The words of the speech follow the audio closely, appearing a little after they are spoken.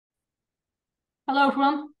Hello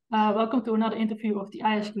everyone, welcome to another interview of the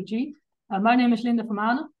ISQG. My name is Linda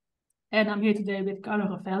Vermanen and I'm here today with Carlo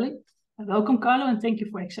Rovelli. Welcome Carlo and thank you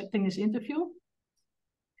for accepting this interview.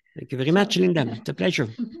 Thank you very much, Linda. It's a pleasure.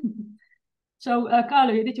 So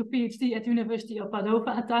Carlo, you did your PhD at the University of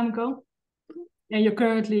Padova a time ago and you're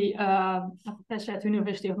currently a professor at the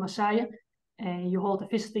University of Marseille and you hold a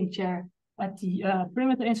visiting chair at the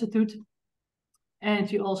Perimeter Institute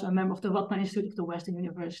and you're also a member of the Rotman Institute of the Western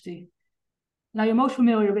University. Now you're most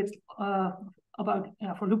familiar with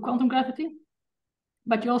for loop quantum gravity,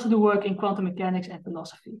 but you also do work in quantum mechanics and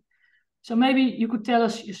philosophy. So maybe you could tell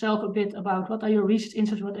us yourself a bit about what are your research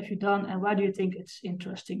interests, what have you done, and why do you think it's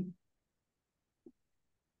interesting?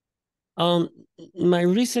 My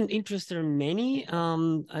recent interests are many.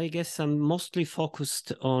 I guess I'm mostly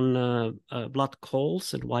focused on black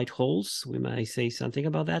holes and white holes. We might say something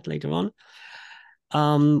about that later on.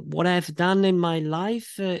 What I've done in my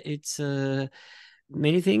life, it's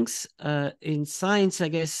many things. In science, I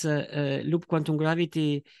guess loop quantum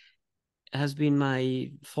gravity has been my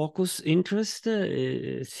focus interest,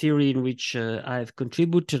 theory in which I've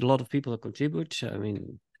contributed. A lot of people have contributed. I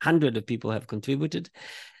mean, hundreds of people have contributed.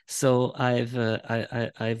 So I've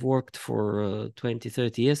worked for 20,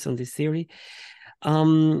 30 years on this theory.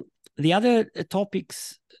 The other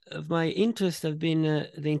topics of my interest have been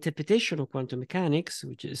the interpretation of quantum mechanics,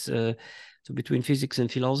 which is so between physics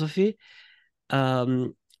and philosophy. I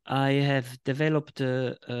have developed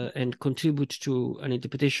and contribute to an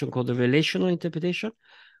interpretation called the relational interpretation,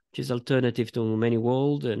 which is alternative to many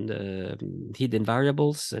world and hidden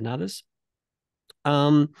variables and others.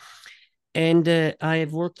 And I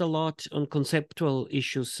have worked a lot on conceptual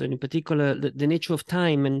issues, and in particular, the nature of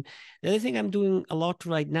time. And the other thing I'm doing a lot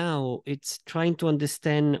right now, it's trying to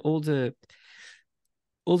understand all the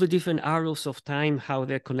different arrows of time, how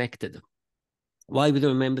they're connected. Why we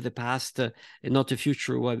don't remember the past and not the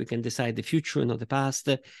future, why we can decide the future and not the past,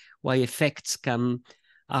 why effects come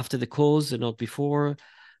after the cause and not before,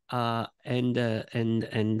 and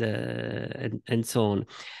so on.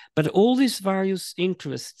 But all these various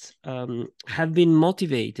interests have been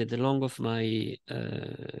motivated along of my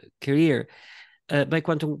career by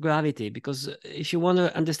quantum gravity, because if you want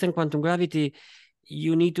to understand quantum gravity,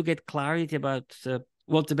 you need to get clarity about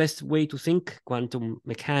what the best way to think quantum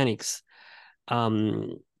mechanics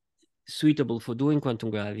suitable for doing quantum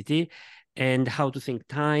gravity, and how to think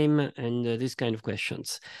time and these kind of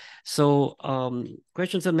questions. So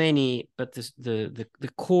questions are many, but the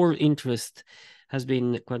core interest has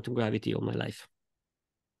been quantum gravity all my life.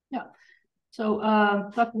 Yeah. So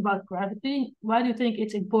talking about gravity, why do you think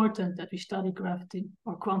it's important that we study gravity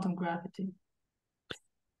or quantum gravity?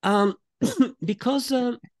 Because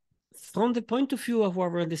from the point of view of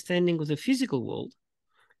our understanding of the physical world,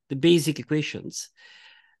 the basic equations,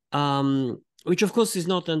 which of course is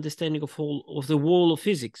not understanding of the whole of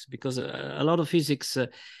physics, because a lot of physics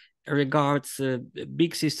regards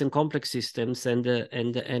big system, complex systems,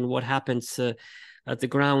 and what happens at the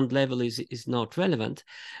ground level is not relevant.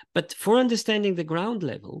 But for understanding the ground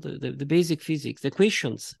level, the basic physics, the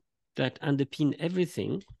equations that underpin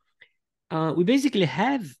everything, we basically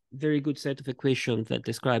have very good set of equations that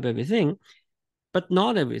describe everything, but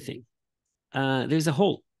not everything. There's a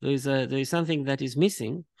hole. There is something that is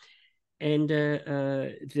missing, and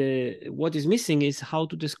what is missing is how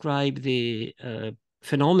to describe the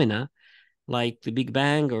phenomena like the Big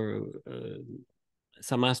Bang or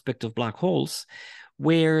some aspect of black holes,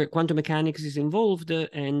 where quantum mechanics is involved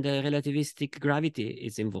and relativistic gravity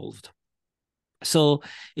is involved. So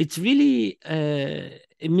it's really a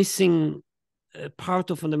missing part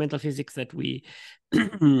of fundamental physics that we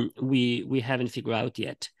we haven't figured out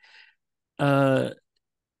yet.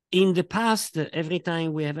 In the past, every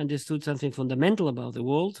time we have understood something fundamental about the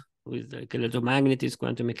world, with like electromagnetism,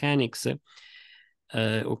 quantum mechanics,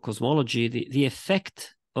 or cosmology, the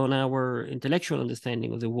effect on our intellectual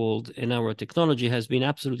understanding of the world and our technology has been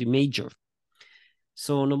absolutely major.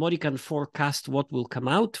 So nobody can forecast what will come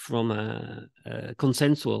out from a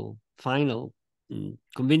consensual, final,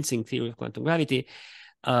 convincing theory of quantum gravity.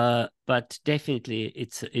 But definitely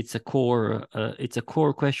it's a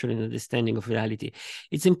core question in understanding of reality.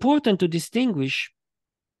 It's important to distinguish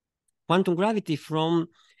quantum gravity from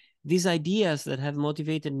these ideas that have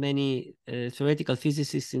motivated many theoretical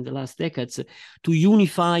physicists in the last decades to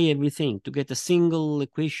unify everything, to get a single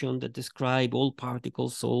equation that describe all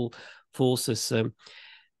particles, all forces.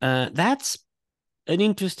 That's an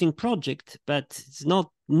interesting project, but it's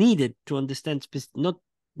not needed to understand, not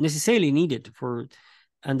necessarily needed for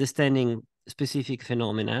understanding specific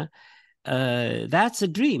phenomena. That's a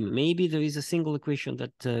dream. Maybe there is a single equation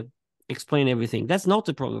that explain everything. That's not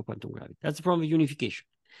the problem of quantum gravity. That's the problem of unification.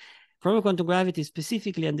 The problem of quantum gravity is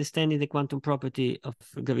specifically understanding the quantum property of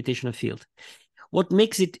gravitational field. What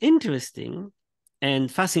makes it interesting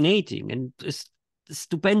and fascinating and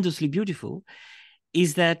stupendously beautiful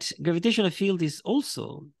is that gravitational field is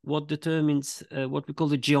also what determines what we call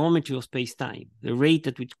the geometry of space-time, the rate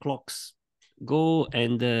at which clocks go,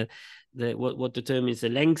 and what determines the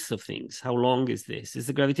length of things. How long is this? It's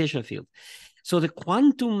the gravitational field. So the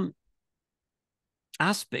quantum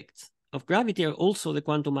aspects of gravity are also the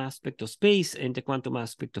quantum aspect of space and the quantum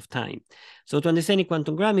aspect of time. So to understanding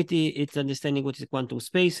quantum gravity, it's understanding what is quantum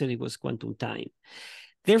space and it was quantum time.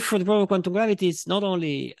 Therefore, the problem of quantum gravity is not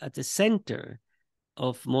only at the center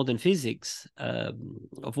of modern physics,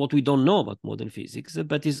 of what we don't know about modern physics,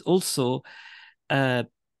 but is also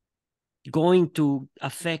going to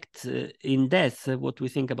affect in depth what we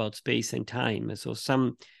think about space and time. So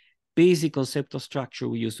some basic conceptual structure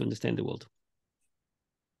we use to understand the world.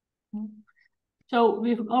 So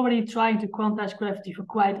we've already tried to quantize gravity for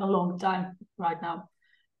quite a long time right now.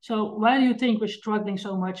 So why do you think we're struggling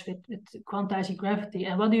so much with quantizing gravity,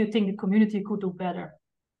 and what do you think the community could do better?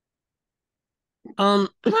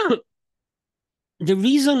 The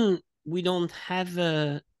reason we don't have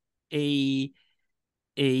a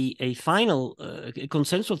final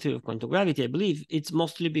consensual theory of quantum gravity, I believe, it's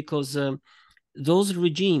mostly because those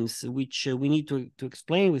regimes which we need to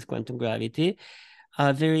explain with quantum gravity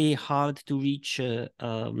are very hard to reach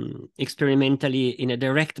experimentally in a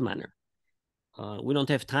direct manner. We don't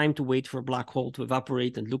have time to wait for a black hole to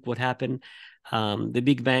evaporate and look what happened. The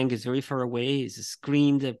Big Bang is very far away, is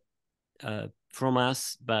screened from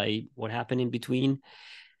us by what happened in between.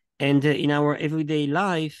 And in our everyday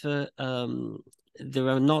life, there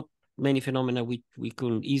are not many phenomena we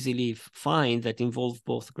could easily find that involve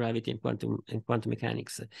both gravity and quantum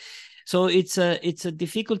mechanics. So it's a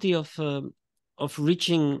difficulty of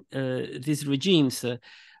reaching these regimes,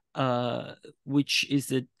 which is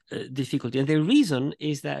the difficulty. And the reason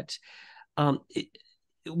is that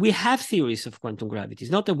we have theories of quantum gravity.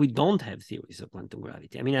 It's not that we don't have theories of quantum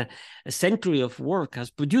gravity. I mean, a century of work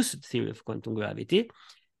has produced a theory of quantum gravity,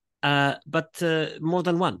 but more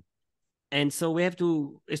than one. And so we have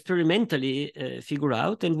to experimentally figure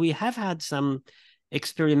out, and we have had some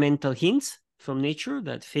experimental hints from nature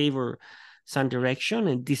that favor some direction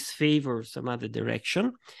and disfavor some other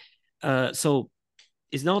direction. So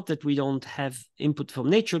it's not that we don't have input from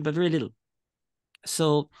nature, but very little.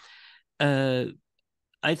 So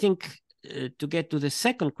I think to get to the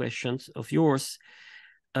second question of yours,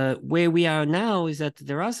 where we are now is that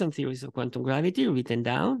there are some theories of quantum gravity written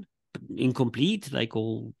down, incomplete, like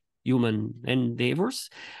all human endeavors,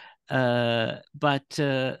 but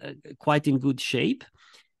quite in good shape.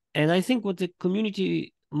 And I think what the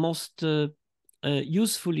community most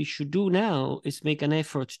usefully should do now is make an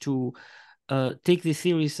effort to take the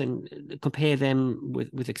theories and compare them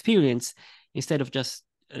with experience, instead of just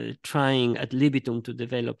trying ad libitum to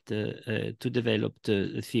develop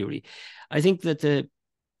the theory. I think that a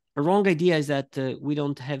wrong idea is that we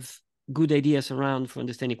don't have good ideas around for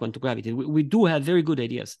understanding quantum gravity. We do have very good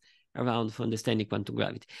ideas around for understanding quantum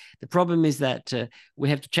gravity. The problem is that we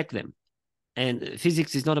have to check them. And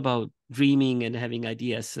physics is not about dreaming and having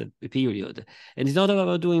ideas, period. And it's not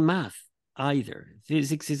about doing math either.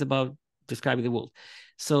 Physics is about describing the world.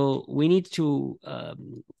 So we need to,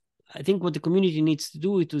 I think what the community needs to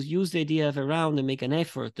do is to use the idea of around and make an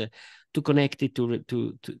effort to connect it to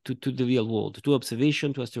the real world, to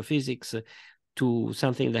observation, to astrophysics, to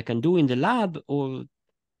something that can do in the lab or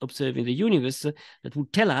observing the universe that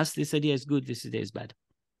would tell us this idea is good, this idea is bad.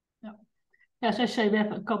 Yeah. As I say, we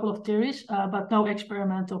have a couple of theories, but no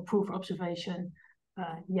experimental proof observation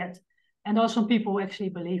yet. And there are some people who actually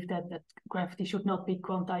believe that gravity should not be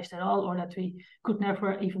quantized at all, or that we could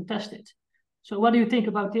never even test it. So what do you think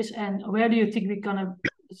about this? And where do you think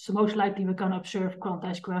it's most likely we're gonna observe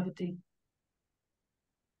quantized gravity?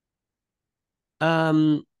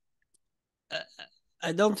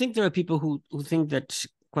 I don't think there are people who think that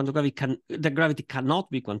quantum gravity gravity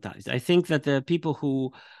cannot be quantized. I think that there are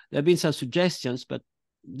people there have been some suggestions, but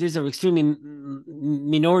these are extremely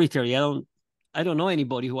minoritary. I don't know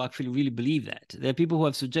anybody who actually really believe that. There are people who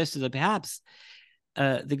have suggested that perhaps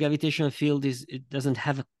the gravitational field it doesn't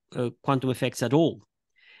have quantum effects at all.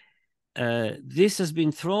 This has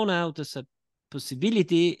been thrown out as a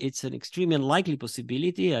possibility. It's an extremely unlikely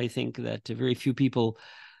possibility. I think that very few people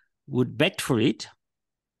would bet for it.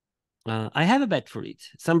 I have a bet for it.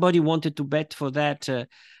 Somebody wanted to bet for that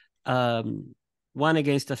 1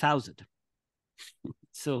 against 1,000.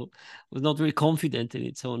 So was not very confident in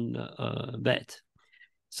its own bet.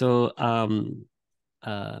 So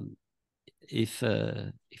if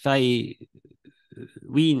I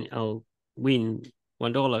win, I'll win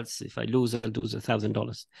 $1. If I lose, I'll lose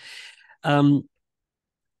 $1,000.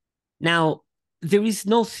 Now, there is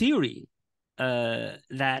no theory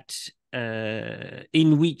that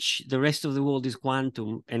in which the rest of the world is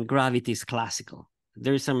quantum and gravity is classical.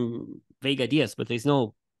 There are some vague ideas, but there's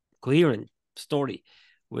no coherent story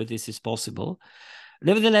where this is possible.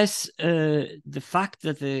 Nevertheless, the fact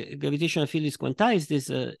that the gravitational field is quantized is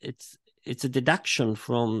it's a deduction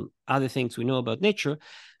from other things we know about nature.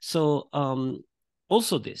 So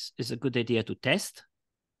also this is a good idea to test.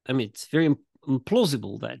 I mean, it's very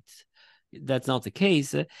implausible that that's not the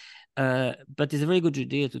case, but it's a very good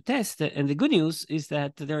idea to test. And the good news is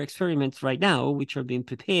that there are experiments right now which are being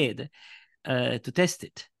prepared to test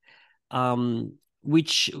it,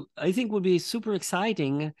 which I think will be super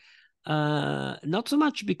exciting. Not so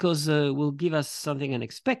much because will give us something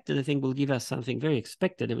unexpected. I think will give us something very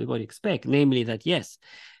expected, everybody expect, namely that yes,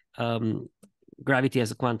 gravity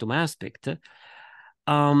has a quantum aspect.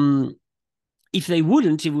 If they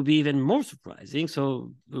wouldn't, it would be even more surprising.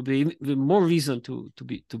 So it would be even more reason to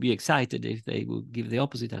be excited if they would give the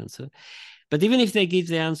opposite answer. But even if they give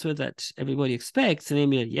the answer that everybody expects,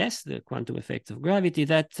 namely, yes, the quantum effects of gravity,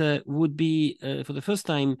 that would be, for the first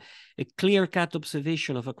time, a clear-cut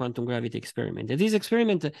observation of a quantum gravity experiment. And these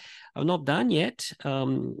experiments are not done yet.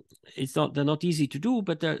 They're not easy to do,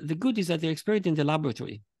 but the good is that they're experimented in the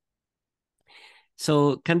laboratory.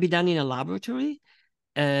 So it can be done in a laboratory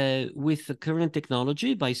with the current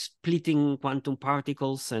technology by splitting quantum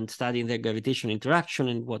particles and studying their gravitational interaction.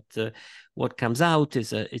 And what comes out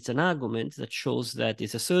is it's an argument that shows that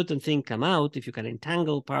if a certain thing come out, if you can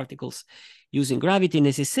entangle particles using gravity,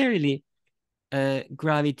 necessarily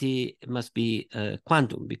gravity must be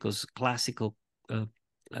quantum, because classical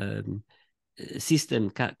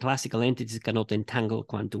classical entities cannot entangle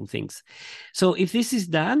quantum things. So if this is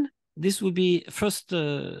done, this will be first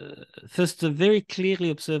very clearly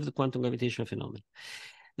observe the quantum gravitational phenomenon.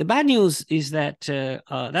 The bad news is that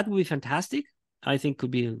that would be fantastic. I think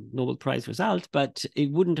could be a Nobel Prize result, but it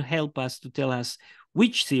wouldn't help us to tell us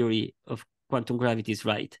which theory of quantum gravity is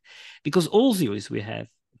right, because all theories we have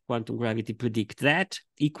quantum gravity predict that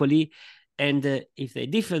equally. And if they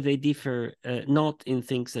differ not in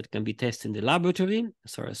things that can be tested in the laboratory,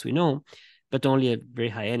 as far as we know, but only at very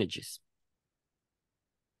high energies.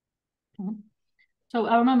 So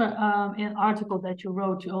I remember in an article that you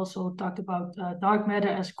wrote, you also talked about dark matter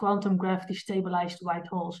as quantum gravity stabilized white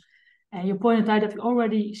holes. And you pointed out that we're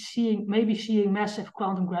already maybe seeing massive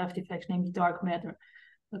quantum gravity effects, namely dark matter.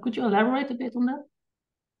 Could you elaborate a bit on that?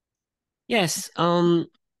 Yes.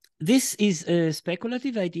 This is a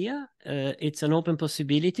speculative idea. It's an open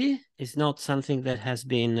possibility. It's not something that has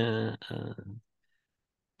been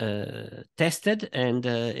tested, and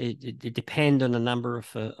it depends on a number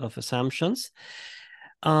of assumptions.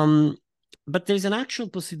 But there's an actual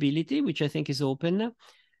possibility, which I think is open,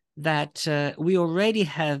 that we already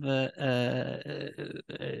have a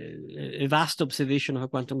vast observation of a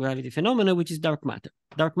quantum gravity phenomena, which is dark matter.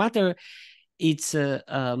 Dark matter, it's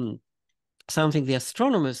something the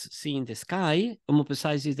astronomers see in the sky, or more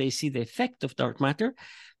precisely, they see the effect of dark matter.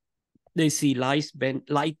 They see light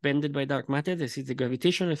bended by dark matter. They see the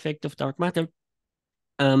gravitational effect of dark matter.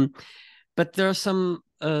 But there are some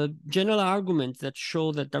general arguments that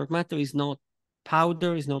show that dark matter is not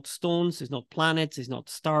powder, is not stones, is not planets, is not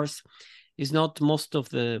stars, is not most of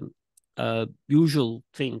the usual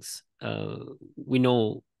things we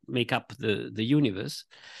know make up the universe.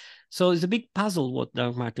 So it's a big puzzle what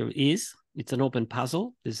dark matter is. It's an open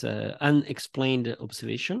puzzle. It's an unexplained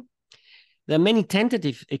observation. There are many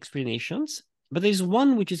tentative explanations, but there's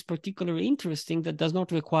one which is particularly interesting that does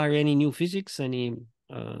not require any new physics, any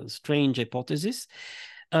strange hypothesis,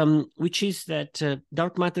 which is that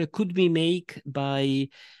dark matter could be made by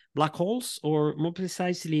black holes, or more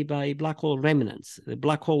precisely by black hole remnants. The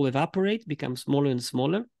black hole evaporates, becomes smaller and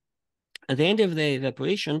smaller. At the end of the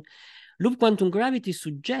evaporation, loop quantum gravity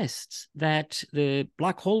suggests that the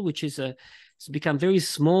black hole, which is it's become very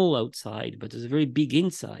small outside, but is very big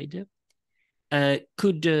inside,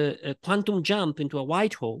 could quantum jump into a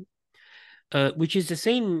white hole, which is the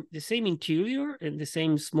same interior and the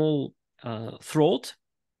same small throat.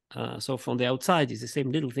 So from the outside is the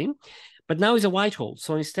same little thing, but now is a white hole.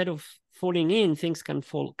 So instead of falling in, things can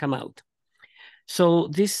come out. So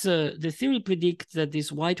this the theory predicts that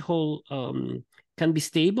this white hole can be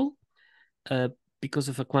stable because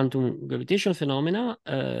of a quantum gravitational phenomena.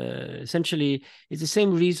 Essentially, it's the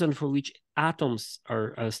same reason for which atoms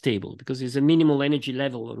are stable, because there's a minimal energy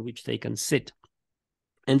level on which they can sit.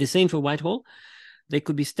 And the same for white hole. They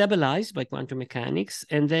could be stabilized by quantum mechanics,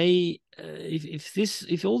 and they,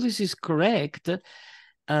 if all this is correct,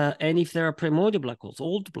 and if there are primordial black holes,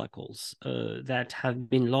 old black holes that have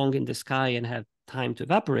been long in the sky and have time to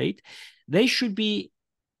evaporate, they should be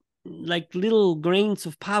like little grains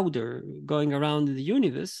of powder going around in the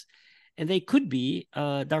universe, and they could be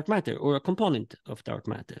dark matter or a component of dark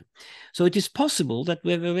matter. So it is possible that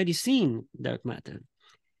we have already seen dark matter.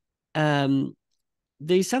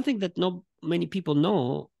 There is something that not many people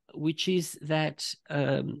know, which is that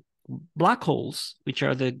black holes, which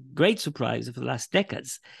are the great surprise of the last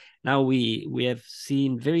decades, now we have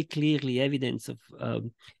seen very clearly evidence of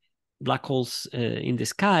black holes in the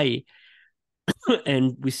sky,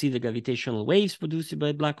 and we see the gravitational waves produced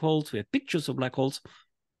by black holes. We have pictures of black holes.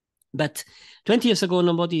 But 20 years ago,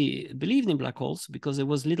 nobody believed in black holes because there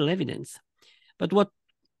was little evidence. But what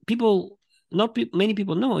many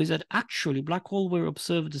people know is that actually black holes were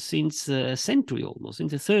observed since a century almost, in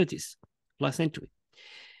the 30s, last century,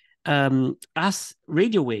 as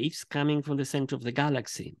radio waves coming from the center of the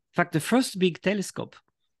galaxy. In fact, the first big telescope,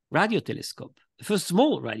 radio telescope, the first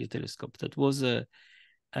small radio telescope that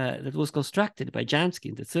was constructed by Jansky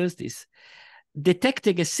in the 30s,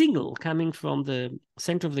 detected a signal coming from the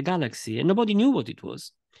center of the galaxy, and nobody knew what it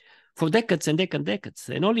was for decades and decades and decades.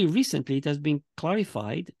 And only recently it has been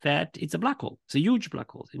clarified that it's a black hole. It's a huge black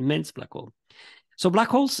hole, immense black hole. So black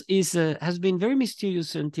holes has been very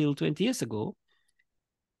mysterious until 20 years ago.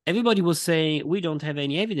 Everybody was saying we don't have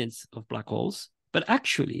any evidence of black holes, but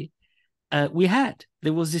actually there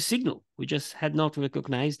was this signal. We just had not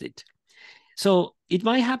recognized it. So it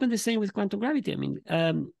might happen the same with quantum gravity. I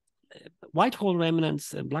mean, white hole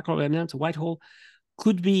remnants, black hole remnants, white hole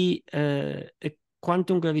could be a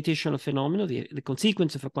quantum gravitational phenomenon, the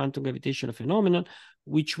consequence of a quantum gravitational phenomenon,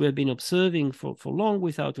 which we have been observing for long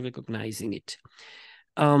without recognizing it.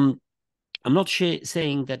 I'm not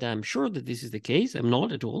saying that I'm sure that this is the case. I'm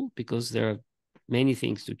not at all, because there are many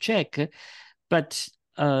things to check, but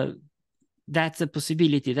that's a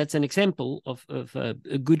possibility. That's an example of a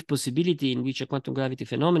good possibility in which a quantum gravity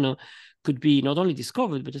phenomenon could be not only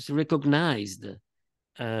discovered, but also recognized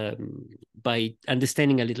by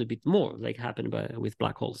understanding a little bit more, like happened with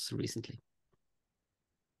black holes recently.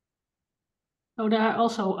 So there are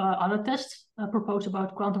also other tests proposed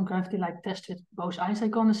about quantum gravity, like tests with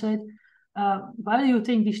Bose-Einstein condensate. Why do you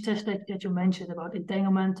think these tests that you mentioned about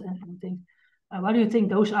entanglement and things, why do you think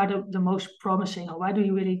those are the most promising, or why do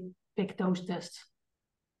you really pick those tests?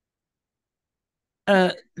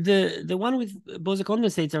 The one with Bose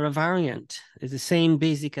condensates are a variant. It's the same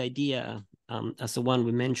basic idea as the one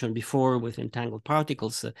we mentioned before with entangled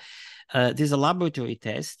particles. This is a laboratory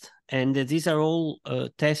test, and these are all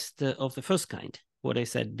tests of the first kind, what I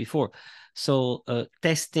said before. So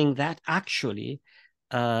testing that actually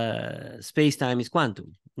space-time is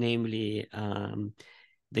quantum, namely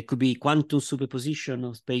there could be quantum superposition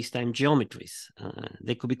of space-time geometries.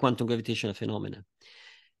 There could be quantum gravitational phenomena.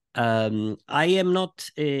 I am not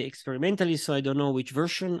an experimentalist, so I don't know which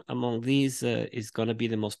version among these is going to be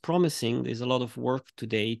the most promising. There's a lot of work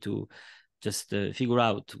today to just figure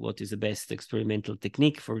out what is the best experimental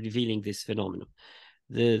technique for revealing this phenomenon.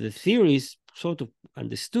 The theory is sort of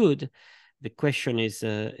understood. The question is,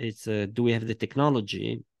 do we have the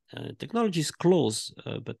technology? Technology is close,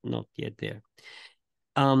 but not yet there.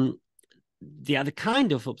 The other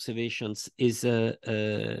kind of observations is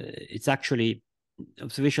it's actually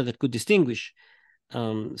observation that could distinguish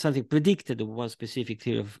something predicted of one specific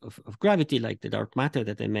theory of gravity, like the dark matter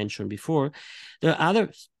that I mentioned before. There are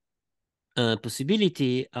other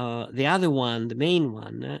possibility. The other one, the main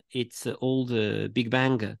one, it's all the Big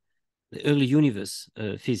Bang, the early universe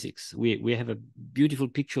physics. We have a beautiful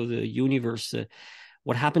picture of the universe,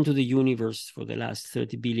 what happened to the universe for the last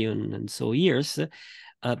 30 billion and so years.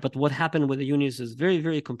 But what happened when the universe is very,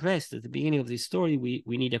 very compressed? At the beginning of this story, we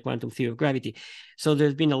need a quantum theory of gravity. So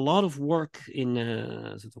there's been a lot of work in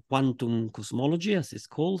sort of quantum cosmology, as it's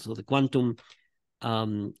called, so the quantum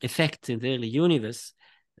effect in the early universe.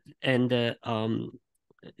 And the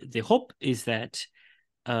hope is that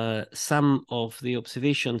some of the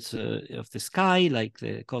observations of the sky, like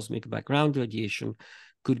the cosmic background radiation,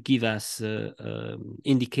 could give us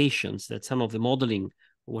indications that some of the modeling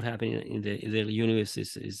what happened in the universe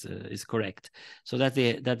is correct. So that's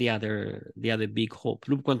the other big hope.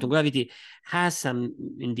 Loop quantum gravity has some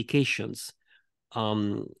indications,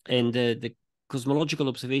 and the cosmological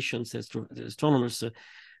observations as astronomers,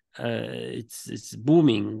 it's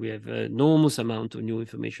booming. We have an enormous amount of new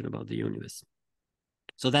information about the universe.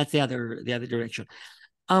 So that's the other direction.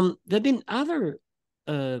 There've been other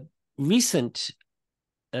recent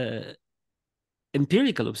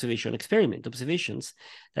empirical observations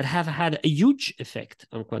that have had a huge effect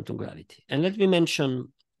on quantum gravity. And let me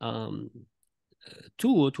mention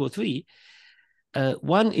two or three.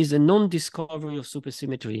 One is a non-discovery of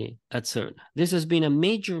supersymmetry at CERN. This has been a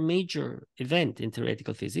major event in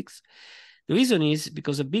theoretical physics. The reason is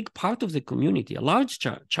because a big part of the community, a large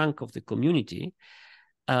chunk of the community,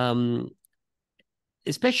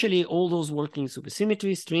 especially all those working in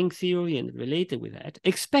supersymmetry, string theory, and related with that,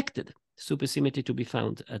 expected supersymmetry to be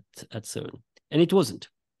found at CERN, and it wasn't.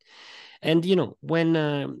 And when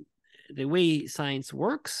the way science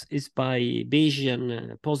works is by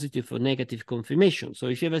Bayesian positive or negative confirmation. So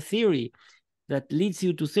if you have a theory that leads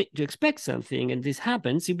you to expect something, and this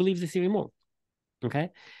happens, you believe the theory more. Okay.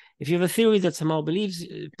 If you have a theory that somehow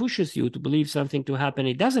pushes you to believe something to happen,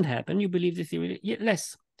 it doesn't happen, you believe the theory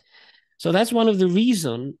less. So that's one of the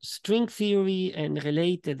reasons string theory and the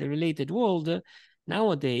related world,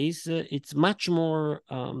 nowadays, it's much more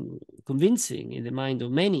convincing in the minds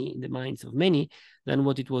of many, than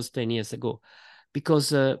what it was 10 years ago. Because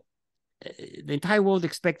the entire world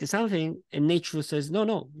expected something, and nature says,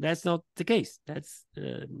 no, that's not the case. That's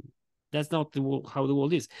not how the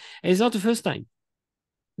world is. And it's not the first time,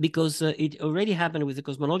 because it already happened with the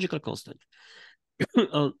cosmological constant.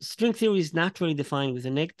 String theory is naturally defined with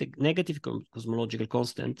a negative cosmological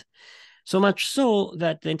constant, so much so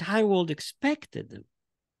that the entire world expected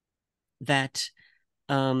that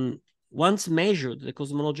once measured, the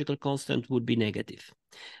cosmological constant would be negative.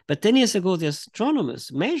 But 10 years ago, the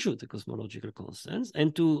astronomers measured the cosmological constants,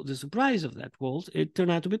 and to the surprise of that world, it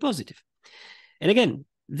turned out to be positive. And again,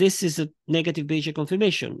 this is a negative Bayesian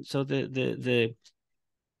confirmation. So the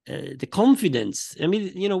confidence, I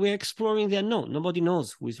mean, we're exploring the unknown. Nobody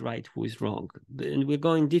knows who is right, who is wrong, and we're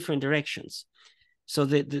going different directions. So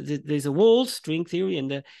there's a whole string theory,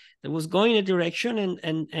 and that was going in a direction,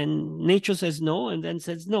 and nature says no, and then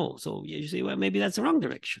says no. So you say, well, maybe that's the wrong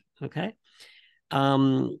direction, okay?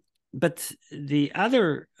 But the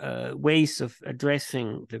other ways of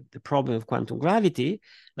addressing the problem of quantum gravity,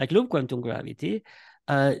 like loop quantum gravity,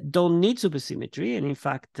 don't need supersymmetry. And in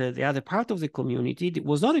fact, the other part of the community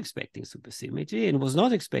was not expecting supersymmetry and was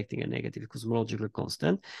not expecting a negative cosmological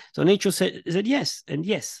constant. So nature said yes and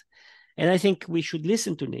yes. And I think we should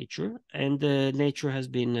listen to nature, and nature has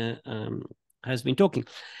been talking.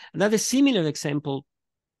 Another similar example,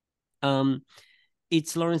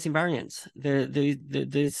 it's Lorentz invariance.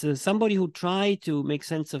 There's somebody who tried to make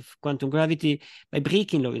sense of quantum gravity by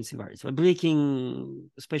breaking Lorentz invariance, by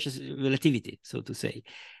breaking special relativity, so to say,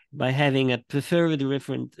 by having a preferred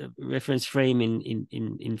reference frame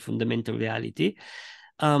in fundamental reality.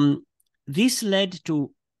 This led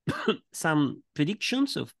to some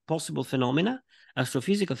predictions of possible phenomena,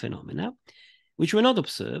 astrophysical phenomena, which were not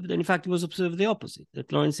observed. And in fact, it was observed the opposite,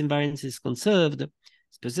 that Lorentz invariance is conserved,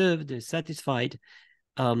 is preserved, is satisfied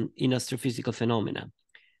in astrophysical phenomena.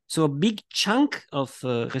 So a big chunk of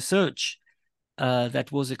research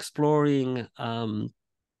that was exploring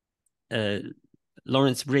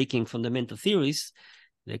Lorentz breaking fundamental theories,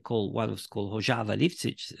 one was called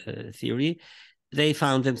Hojava-Lifshitz theory, they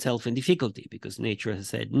found themselves in difficulty because nature has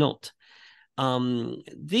said not.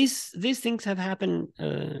 These things have happened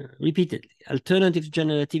repeatedly. Alternative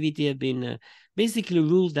generativity have been basically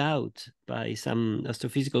ruled out by some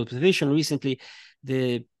astrophysical observation. Recently,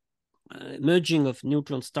 the merging of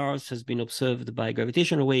neutron stars has been observed by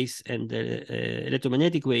gravitational waves and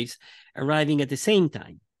electromagnetic waves arriving at the same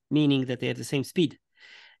time, meaning that they have the same speed.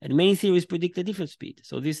 And many theories predict a different speed.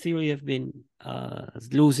 So this theory have been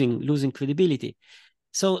losing credibility.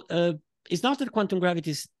 So it's not that quantum gravity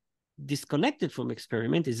is disconnected from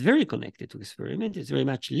experiment. It's very connected to experiment. It's very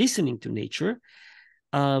much listening to nature.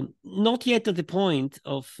 Not yet at the point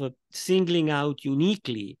of singling out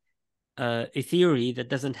uniquely a theory that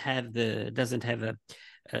doesn't have a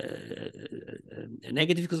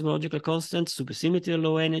negative cosmological constant, supersymmetry,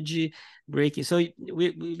 low energy, breaking. So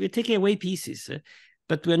we're taking away pieces.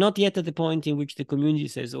 But we're not yet at the point in which the community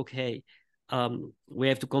says, okay, we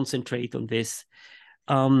have to concentrate on this.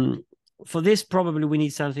 For this, probably we need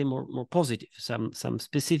something more positive, some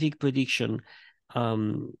specific prediction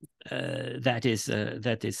that is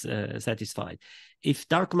satisfied. If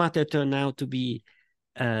dark matter turn out to be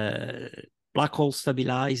black hole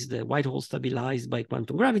stabilized, white hole stabilized by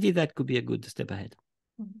quantum gravity, that could be a good step ahead.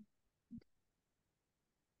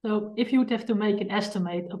 So if you would have to make an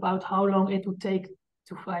estimate about how long it would take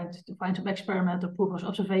to find some experimental proof of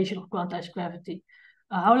observation of quantized gravity,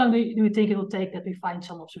 how long do you think it will take that we find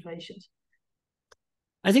some observations?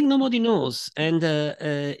 I think nobody knows, and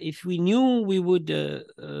if we knew, we would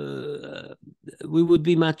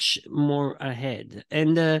be much more ahead.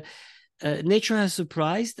 And nature has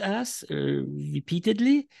surprised us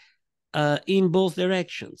repeatedly in both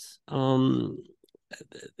directions.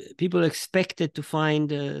 People expected to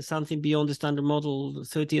find something beyond the standard model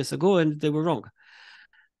 30 years ago, and they were wrong.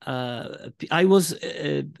 I was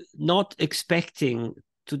not expecting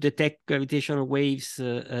to detect gravitational waves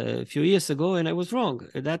a few years ago, and I was wrong.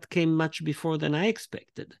 That came much before than I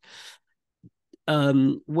expected.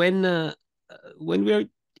 When we're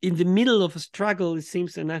in the middle of a struggle, it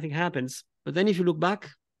seems that nothing happens. But then if you look back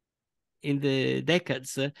in the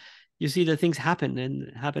decades, you see that things happen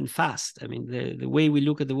and happen fast. I mean, the way we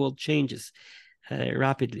look at the world changes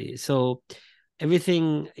rapidly. So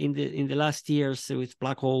everything in the last years with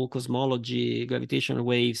black hole cosmology, gravitational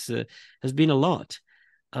waves has been a lot.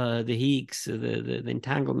 The Higgs, the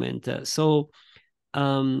entanglement.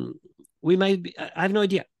 We might be, I have no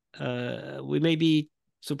idea. We may be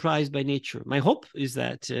surprised by nature. My hope is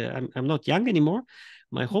that I'm not young anymore.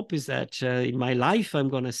 My hope is that in my life, I'm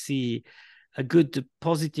going to see a good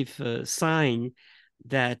positive sign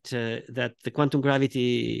that the quantum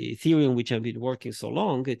gravity theory on which I've been working so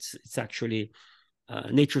long, it's actually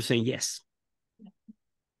nature saying yes.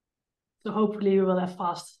 So hopefully you will have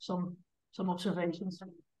fast some observations.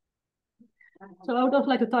 So I would also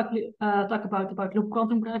like to talk about loop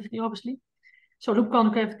quantum gravity, obviously. So loop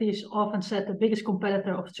quantum gravity is often said the biggest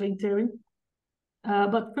competitor of string theory.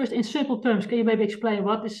 But first, in simple terms, can you maybe explain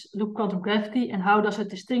what is loop quantum gravity and how does it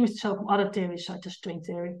distinguish itself from other theories such as string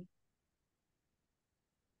theory?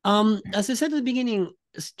 As I said at the beginning,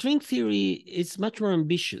 string theory is much more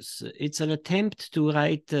ambitious. It's an attempt to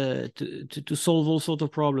write, to solve all sorts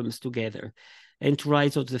of problems together and to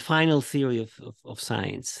write sort of the final theory of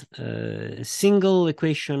science. A single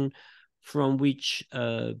equation from which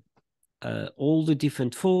all the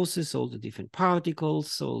different forces, all the different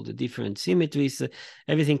particles, all the different symmetries,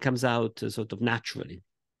 everything comes out sort of naturally.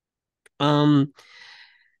 Quantum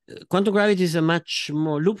gravity is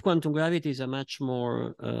loop quantum gravity is a much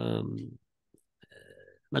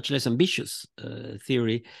less ambitious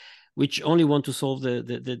theory, which only want to solve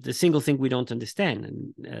the single thing we don't understand,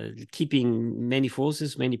 and keeping many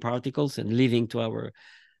forces, many particles, and leaving to our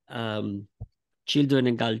children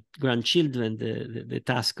and grandchildren the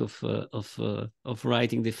task of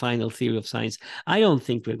writing the final theory of science. I don't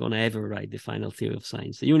think we're going to ever write the final theory of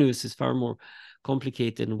science. The universe is far more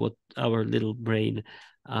complicated than what our little brain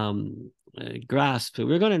grasps.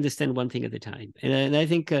 We're going to understand one thing at a time, and I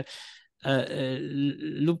think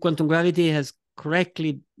loop quantum gravity has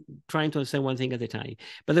correctly trying to understand one thing at a time.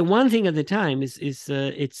 But the one thing at a time is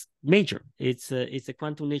it's major. It's a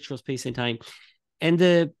quantum nature of space and time, and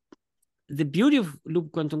the beauty of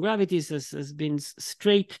loop quantum gravity has been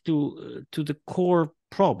straight to the core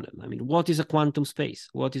problem. I mean, what is a quantum space?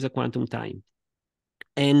 What is a quantum time?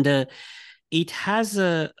 And it has,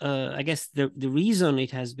 I guess, the reason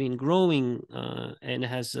it has been growing and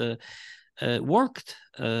has worked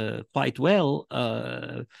quite well,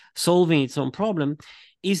 solving its own problem,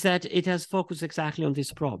 is that it has focused exactly on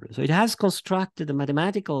this problem. So it has constructed a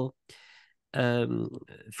mathematical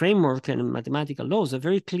framework and mathematical laws, a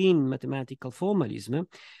very clean mathematical formalism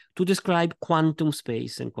to describe quantum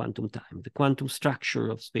space and quantum time, the quantum structure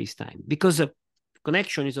of space-time. Because the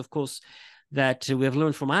connection is, of course, that we have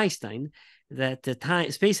learned from Einstein that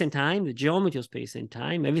space and time, the geometry of space and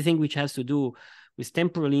time, everything which has to do with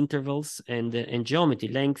temporal intervals and geometry,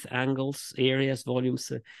 length, angles, areas,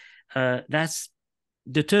 volumes, that's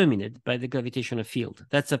determined by the gravitational field.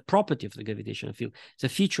 That's a property of the gravitational field. It's a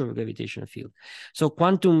feature of the gravitational field. So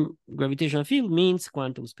quantum gravitational field means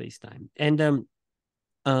quantum space-time. And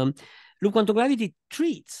loop quantum gravity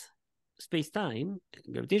treats space-time,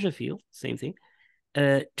 gravitational field, same thing,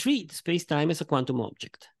 treat space-time as a quantum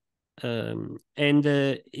object. And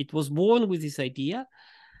it was born with this idea,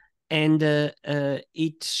 and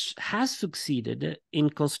it has succeeded in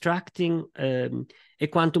constructing a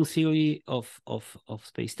quantum theory of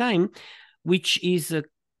space-time, which is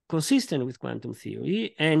consistent with quantum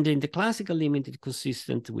theory, and in the classical limit, it's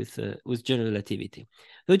consistent with general relativity.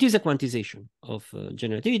 So it is a quantization of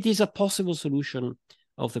general relativity. It is a possible solution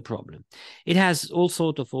of the problem. It has all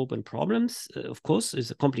sorts of open problems. Of course,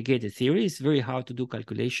 it's a complicated theory. It's very hard to do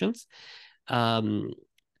calculations.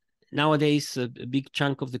 Nowadays, a big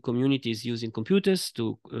chunk of the community is using computers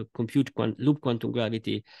to compute loop quantum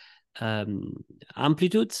gravity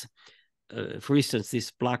amplitudes. For instance,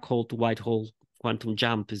 this black hole to white hole quantum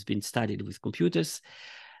jump has been studied with computers.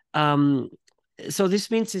 So this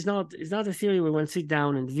means it's not a theory where one sit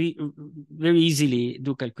down and very easily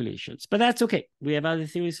do calculations. But that's okay. We have other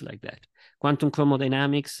theories like that. Quantum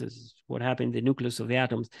chromodynamics is what happened in the nucleus of the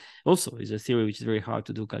atoms. Also is a theory which is very hard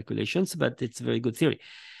to do calculations, but it's a very good theory.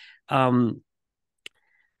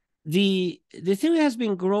 The theory has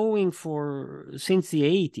been growing since the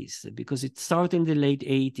 80s, because it started in the late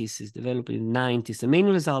 80s, is developed in the 90s. The main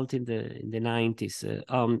result in the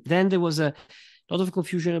 90s. Then there was a lot of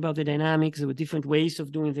confusion about the dynamics. There were different ways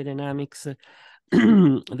of doing the dynamics.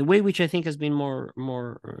 The way which I think has been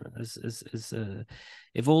has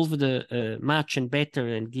evolved much and better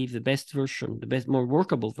and give the best version, the best, more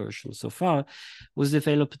workable version so far, was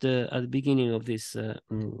developed at the beginning of this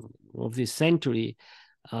century,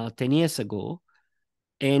 10 years ago.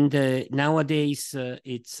 And nowadays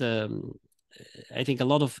it's I think a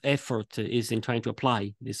lot of effort is in trying to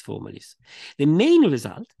apply these formulas. The main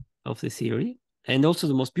result of the theory, and also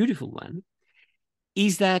the most beautiful one,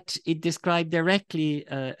 is that it described directly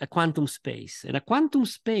a quantum space. And a quantum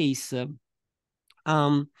space, you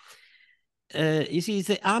see, is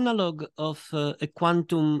the analog of a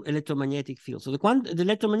quantum electromagnetic field. So the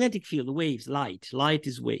electromagnetic field, waves, light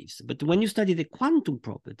is waves. But when you study the quantum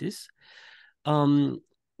properties,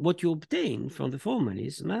 what you obtain from the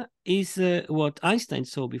formalism is what Einstein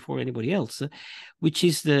saw before anybody else, which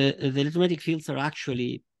is the electromagnetic fields are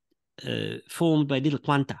actually formed by little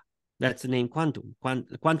quanta. That's the name quantum.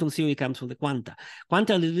 Quantum theory comes from the quanta.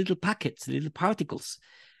 Quanta are the little packets, the little particles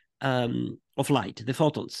of light, the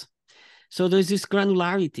photons. So there's this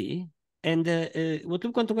granularity. And what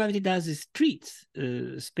quantum gravity does is treats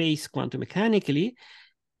space quantum mechanically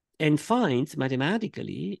and finds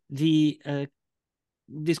mathematically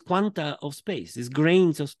this quanta of space, these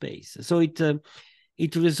grains of space. So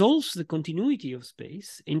it resolves the continuity of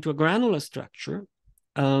space into a granular structure,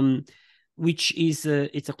 which is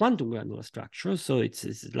it's a quantum granular structure. So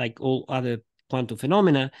it's like all other quantum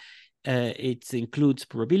phenomena. It includes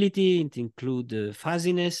probability, it includes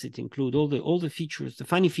fuzziness, it includes all the features, the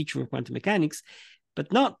funny feature of quantum mechanics,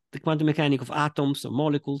 but not the quantum mechanics of atoms or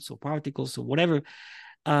molecules or particles or whatever.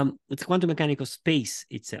 It's quantum mechanics of space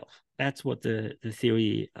itself. That's what the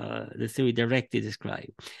theory directly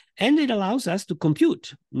describes. And it allows us to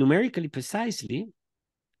compute numerically precisely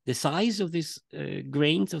the size of these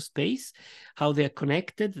grains of space, how they are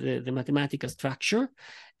connected, the mathematical structure,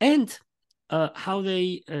 and how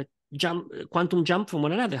they quantum jump from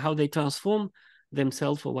one another, how they transform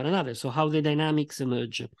themselves from one another. So how the dynamics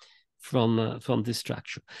emerge from this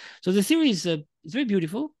structure. So the theory is it's very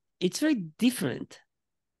beautiful. It's very different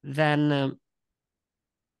than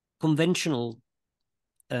conventional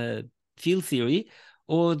field theory,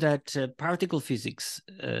 or that particle physics,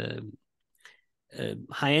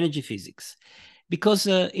 high energy physics, because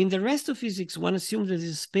in the rest of physics, one assumes there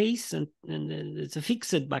is space and it's a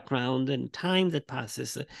fixed background and time that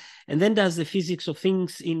passes, and then does the physics of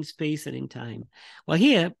things in space and in time. Well,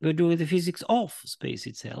 here we're doing the physics of space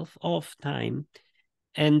itself, of time,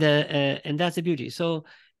 and that's the beauty. So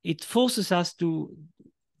it forces us to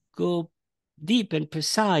go deep and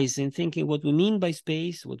precise in thinking what we mean by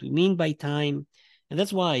space, what we mean by time, and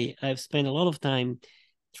that's why I've spent a lot of time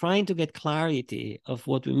trying to get clarity of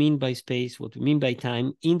what we mean by space, what we mean by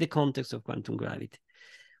time in the context of quantum gravity.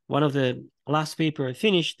 One of the last paper I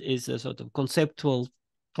finished is a sort of conceptual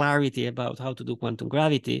clarity about how to do quantum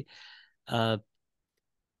gravity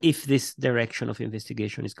if this direction of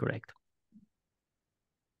investigation is correct.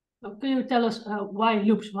 So can you tell us why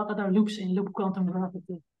loops? What are the loops in loop quantum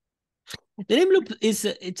gravity? The name loop is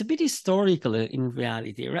it's a bit historical in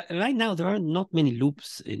reality. Right now, there are not many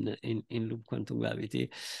loops in loop quantum gravity,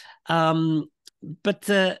 but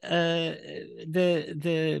the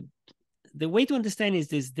way to understand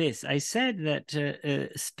is this. I said that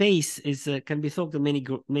space is can be thought of many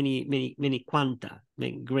quanta,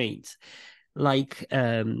 many grains, like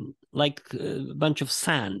a bunch of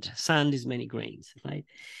sand. Sand is many grains, right?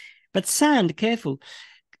 But sand, careful,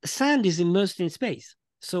 sand is immersed in space.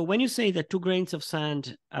 So when you say that two grains of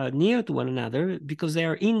sand are near to one another, because they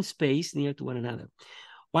are in space near to one another,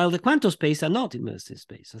 while the quantum space are not immersed in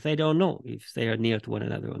space, so they don't know if they are near to one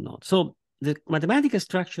another or not. So the mathematical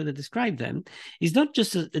structure that describes them is not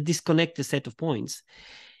just a disconnected set of points.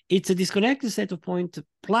 It's a disconnected set of points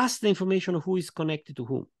plus the information of who is connected to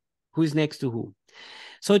whom, who is next to whom.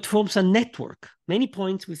 So it forms a network, many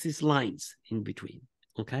points with these lines in between.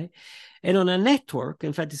 Okay, and on a network,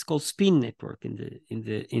 in fact, it's called spin network in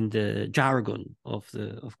the jargon of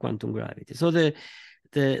quantum gravity. So the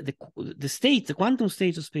quantum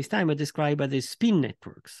states of space-time are described by the spin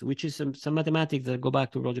networks, which is some mathematics that go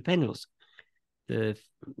back to Roger Penrose, the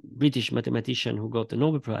British mathematician who got the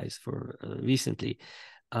Nobel Prize for recently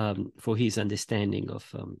for his understanding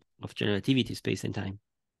of generativity, space and time.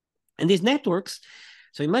 And these networks.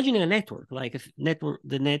 So imagine a network, like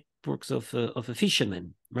the networks of a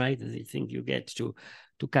fisherman, right? The thing you get to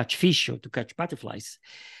catch fish or to catch butterflies.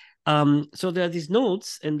 So there are these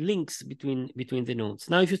nodes and links between the nodes.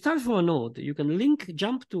 Now, if you start from a node, you can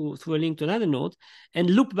jump through a link to another node and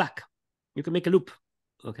loop back. You can make a loop,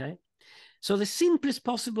 okay? So the simplest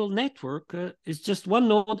possible network is just one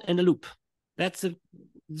node and a loop. That's a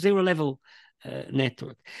zero-level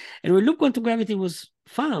network. And when loop quantum gravity was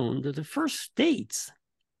found, the first states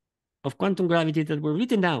of quantum gravity that were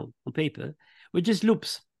written down on paper were just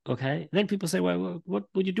loops, okay? Then people say, well, what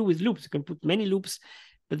would you do with loops? You can put many loops,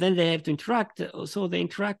 but then they have to interact. So they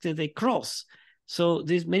interact and they cross. So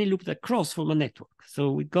there's many loops that cross from a network.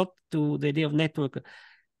 So we got to the idea of network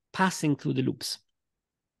passing through the loops.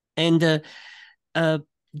 And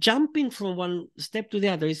jumping from one step to the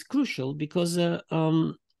other is crucial because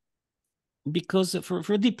for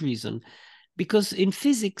a deep reason. Because in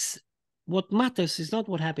physics, what matters is not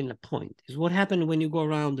what happened at a point, it's what happened when you go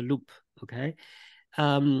around the loop, okay?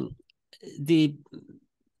 The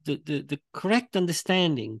correct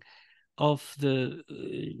understanding of the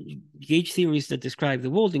gauge theories that describe the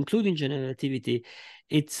world, including general relativity,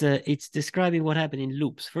 it's describing what happened in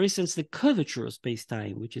loops. For instance, the curvature of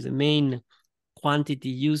space-time, which is a main quantity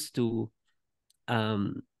used to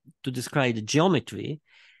describe the geometry,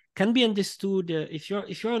 can be understood if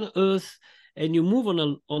you're on Earth and you move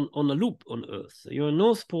on a loop on Earth. So you're on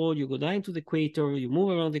North Pole, you go down to the equator, you move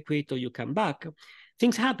around the equator, you come back.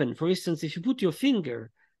 Things happen. For instance, if you put your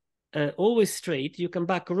finger always straight, you come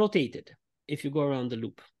back rotated if you go around the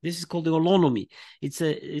loop. This is called the holonomy. It's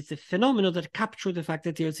a phenomenon that captures the fact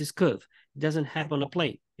that the Earth is curved. It doesn't happen on a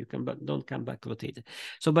plane. You don't come back rotated.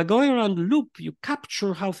 So by going around the loop, you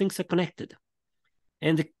capture how things are connected.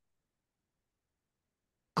 And the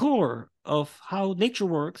core of how nature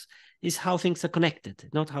works is how things are connected,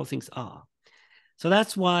 not how things are. So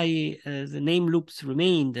that's why the name loops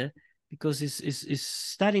remained, because it's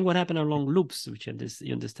studying what happened along loops, which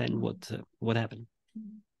you understand what happened.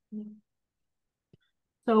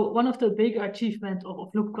 So one of the big achievements of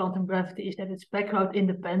loop quantum gravity is that it's background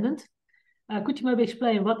independent. Could you maybe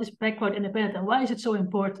explain what is background independent and why is it so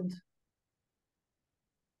important?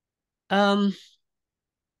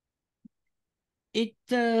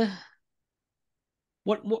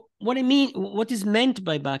 What is meant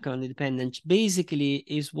by background independence basically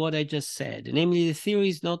is what I just said. Namely, the theory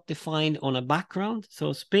is not defined on a background.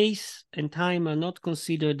 So space and time are not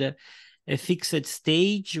considered a fixed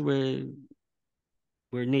stage where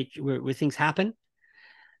things happen,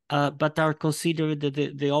 but are considered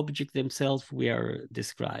the object themselves we are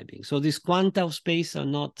describing. So these quanta of space are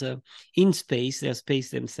not in space, they're space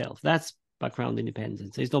themselves. That's background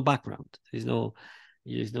independence. There's no background. There's no,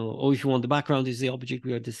 or if you want, the background is the object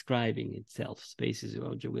we are describing itself. Space is the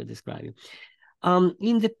object we are describing.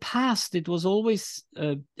 In the past, it was always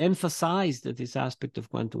emphasized that this aspect of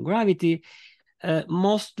quantum gravity,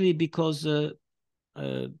 mostly because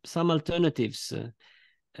some alternatives,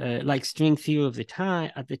 like string theory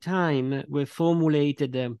at the time, were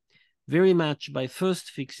formulated very much by first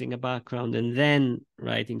fixing a background and then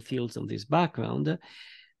writing fields on this background.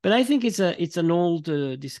 But I think it's an old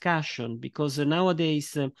discussion, because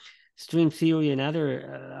nowadays string theory and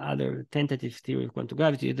other tentative theory of quantum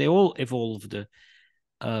gravity, they all evolved,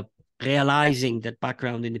 realizing that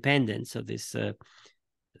background independence of this the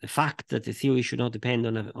fact that the theory should not depend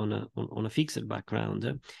on a fixed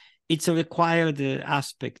background. It's a required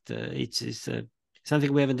aspect. It's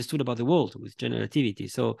something we have understood about the world with general relativity.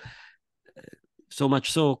 So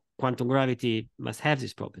much so, quantum gravity must have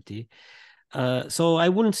this property. So I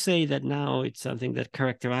wouldn't say that now it's something that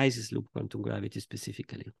characterizes loop quantum gravity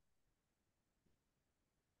specifically.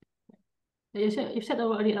 You've said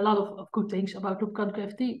already a lot of good things about loop quantum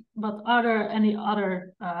gravity, but are there any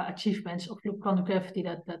other achievements of loop quantum gravity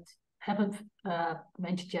that haven't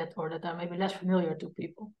mentioned yet, or that are maybe less familiar to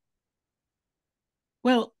people?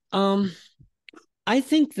 Well, I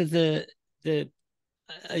think that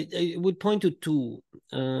I would point to two.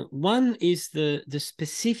 One is the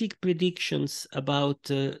specific predictions about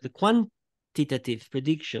the quantitative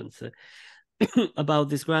predictions about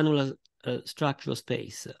this granular structural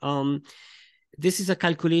space. This is a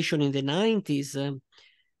calculation in the 90s.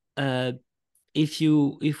 If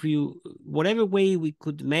you whatever way we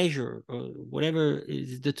could measure, or whatever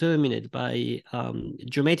is determined by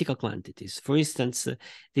geometrical quantities, for instance,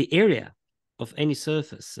 the area of any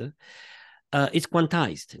surface, it's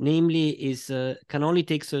quantized. Namely, can only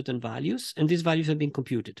take certain values, and these values have been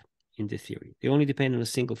computed in the theory. They only depend on a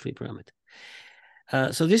single free parameter.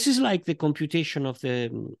 So this is like the computation of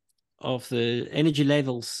the energy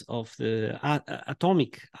levels of the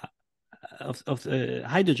atomic of the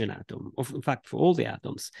hydrogen atom, in fact, for all the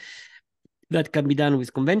atoms. That can be done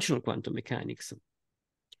with conventional quantum mechanics.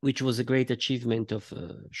 which was a great achievement of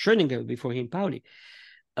Schrödinger, before him Pauli.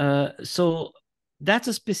 So that's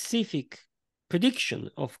a specific prediction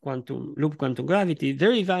of loop quantum gravity,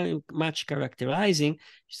 very much characterizing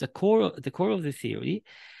the core of the theory,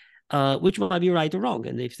 which might be right or wrong.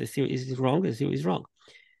 And if the theory is wrong, the theory is wrong.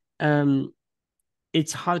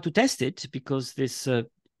 It's hard to test it because this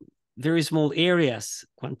very small areas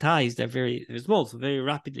quantized are very small. So very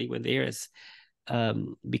rapidly, when the areas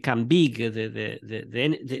become big,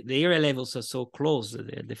 the area levels are so close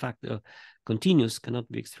that the factor continuous cannot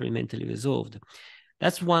be experimentally resolved.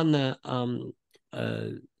 That's one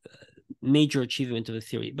major achievement of the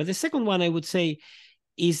theory. But the second one, I would say,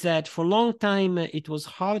 is that for a long time it was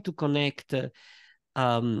hard to connect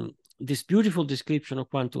this beautiful description of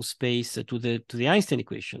quantum space to the Einstein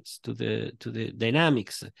equations, to the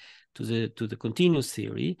dynamics, to the continuous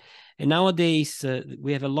theory. And nowadays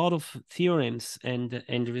we have a lot of theorems and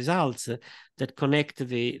results that connect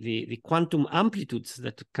the quantum amplitudes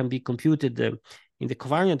that can be computed in the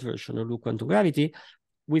covariant version of loop quantum gravity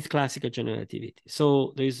with classical generativity.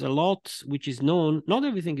 So there's a lot which is known. Not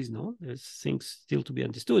everything is known. There's things still to be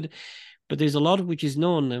understood, but there's a lot which is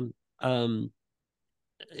known in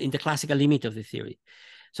the classical limit of the theory.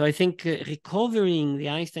 So I think recovering the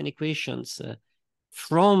Einstein equations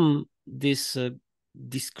from this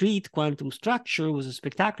discrete quantum structure was a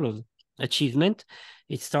spectacular achievement.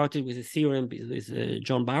 It started with a theorem with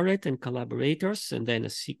John Barrett and collaborators, and then a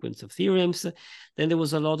sequence of theorems. Then there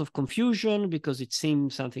was a lot of confusion because it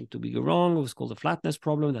seemed something to be wrong. It was called the flatness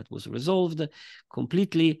problem that was resolved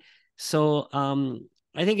completely. So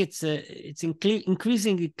I think it's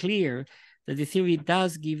increasingly clear that the theory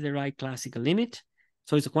does give the right classical limit.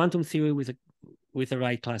 So it's a quantum theory with a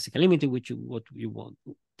right classical limit, in which what you want.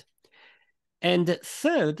 And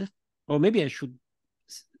third, or maybe I should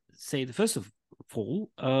say the first of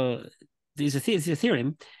all, there's a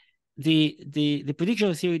theorem. The prediction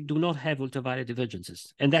of the theory do not have ultraviolet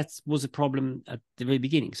divergences, and that was a problem at the very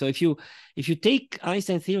beginning. So if you take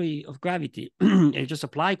Einstein theory of gravity and you just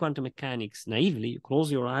apply quantum mechanics naively, you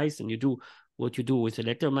close your eyes and you do what you do with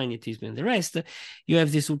electromagnetism and the rest, you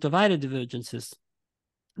have these ultraviolet divergences,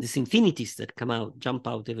 these infinities that jump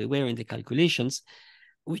out everywhere in the calculations,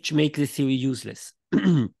 which make the theory useless.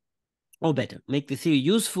 Or better, make the theory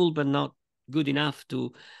useful, but not good enough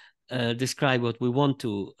to describe what we want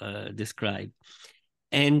to describe.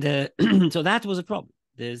 And so that was a problem.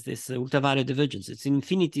 There's this ultraviolet divergence. It's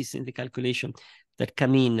infinities in the calculation that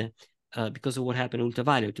come in because of what happened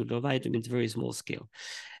ultraviolet. Ultraviolet means very small scale.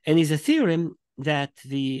 And it's a theorem that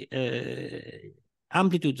the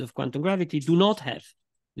amplitudes of quantum gravity do not have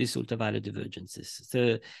these ultraviolet divergences.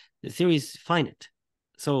 The theory is finite.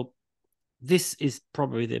 So this is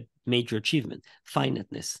probably the major achievement,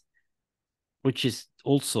 finiteness, which is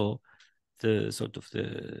also the sort of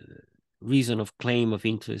the reason of claim of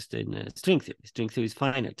interest in string theory. String theory is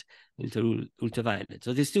finite, ultraviolet.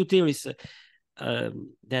 So these two theories that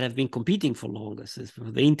have been competing for long,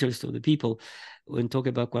 for the interest of the people when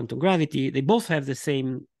talking about quantum gravity, they both have the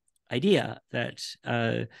same idea that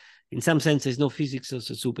in some sense there's no physics that's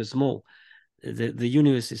super small. The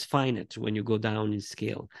universe is finite when you go down in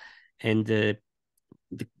scale. And the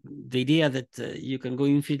idea that you can go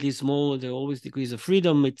infinitely small, there are always degrees of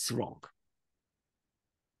freedom, it's wrong.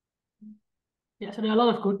 Yeah, so there are a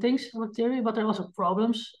lot of good things about theory, but there are also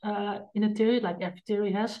problems in a theory, like every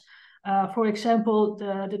theory has. For example,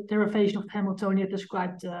 the derivation of Hamiltonian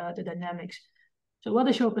described the dynamics. So what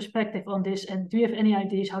is your perspective on this, and do you have any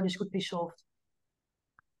ideas how this could be solved?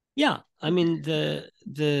 Yeah, I mean, the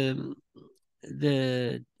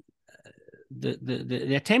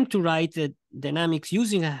attempt to write the dynamics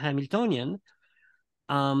using a Hamiltonian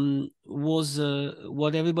was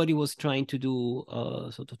what everybody was trying to do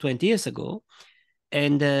sort of 20 years ago.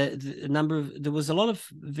 And there was a lot of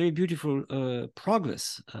very beautiful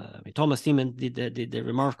progress. Thomas Thiemann did the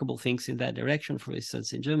remarkable things in that direction, for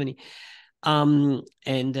instance, in Germany, and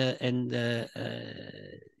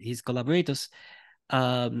his collaborators.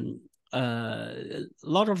 A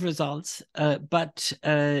lot of results, but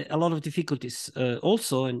a lot of difficulties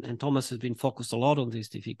also, and Thomas has been focused a lot on these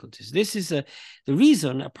difficulties. This is the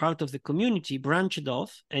reason a part of the community branched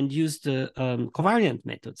off and used covariant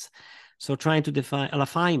methods. So trying to define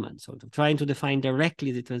Feynman, sort of trying to define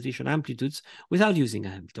directly the transition amplitudes without using a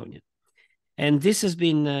Hamiltonian. And this has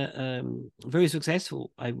been very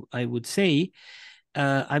successful, I would say.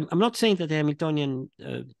 I'm not saying that the Hamiltonian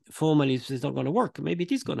formally is not going to work. Maybe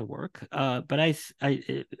it is going to work, but I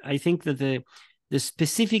think that the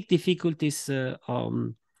specific difficulties, the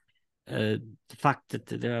fact that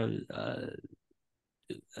there are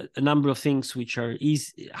a number of things which are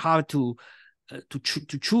hard to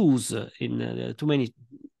to choose in too many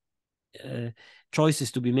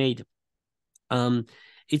choices to be made.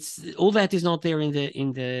 It's all that is not there in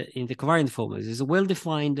the covariant formulas. There's a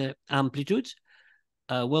well-defined amplitude,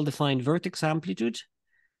 well-defined vertex amplitude.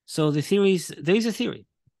 So the theories, there is a theory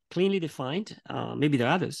cleanly defined. Maybe there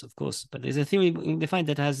are others, of course, but there's a theory defined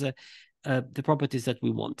that has the properties that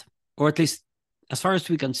we want, or at least as far as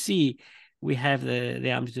we can see, we have the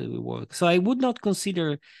amplitude we work. So I would not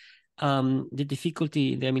consider the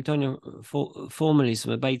difficulty in the Hamiltonian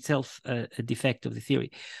formalism by itself a defect of the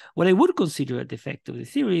theory. What I would consider a defect of the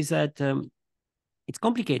theory is that it's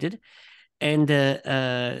complicated, and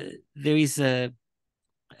there is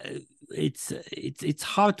it's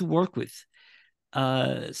hard to work with.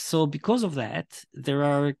 So because of that, there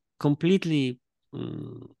are completely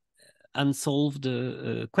unsolved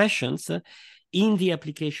questions in the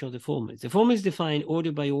application of the formulas. The formula is defined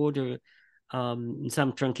order by order in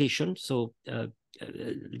some truncation. So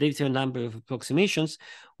there's a number of approximations.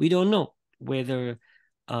 We don't know whether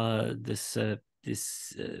this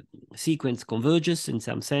sequence converges in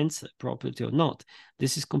some sense, property or not.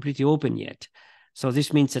 This is completely open yet. So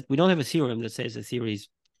this means that we don't have a theorem that says the theory is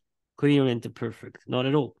coherent and perfect. Not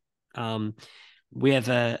at all. We have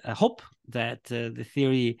a hope that the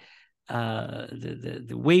theory, the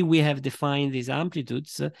way we have defined these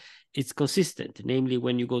amplitudes, it's consistent. Namely,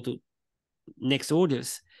 when you go to next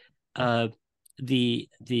orders, the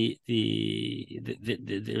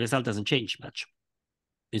result doesn't change much.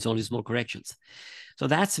 It's only small corrections. So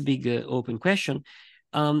that's a big open question.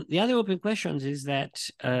 The other open questions is that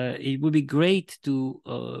it would be great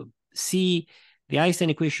to see the Einstein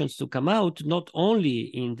equations to come out not only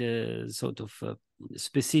in the sort of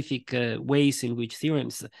specific ways in which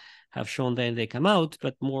theorems have shown that they come out,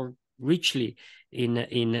 but more richly to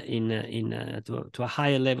a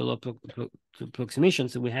higher level of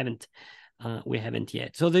approximations that we haven't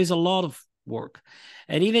yet. So there's a lot of work,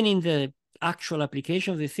 and even in the actual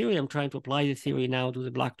application of the theory, I'm trying to apply the theory now to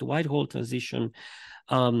the black to white hole transition.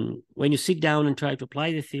 When you sit down and try to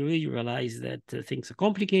apply the theory, you realize that things are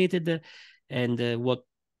complicated, and what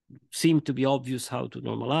seemed to be obvious, how to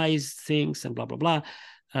normalize things and blah blah blah,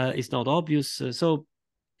 is not obvious. So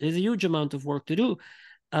there's a huge amount of work to do.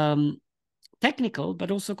 Technical,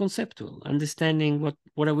 but also conceptual, understanding what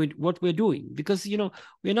we're doing, because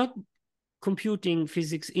we're not computing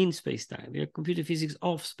physics in space-time, we are computing physics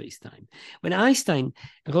of space-time. When Einstein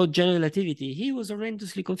wrote general relativity, he was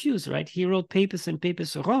horrendously confused, right? He wrote papers and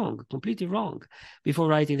papers wrong, completely wrong, before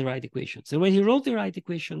writing the right equations. And when he wrote the right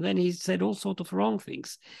equation, then he said all sorts of wrong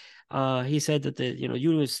things. He said that the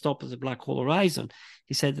universe stops at the black hole horizon.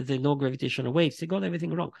 He said that there are no gravitational waves. He got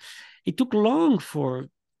everything wrong. It took long for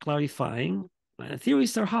clarifying.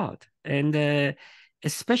 Theories are hard, and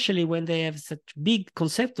especially when they have such big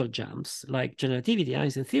conceptual jumps like general relativity,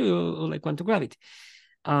 Einstein theory, or like quantum gravity.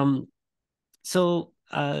 So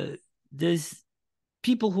there's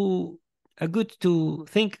people who are good to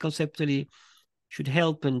think conceptually should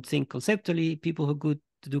help and think conceptually. People who are good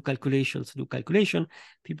to do calculations do calculation.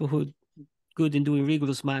 People who are good in doing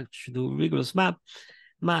rigorous math should do rigorous math.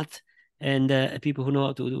 And people who know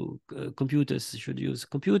how to do computers should use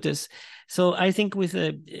computers. So I think with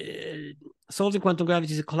solving quantum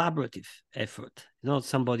gravity is a collaborative effort.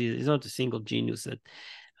 It's not a single genius that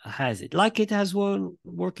has it. Like it has one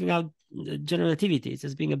working out general relativity. It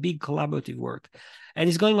has been a big collaborative work, and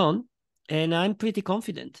it's going on. And I'm pretty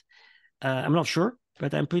confident. I'm not sure,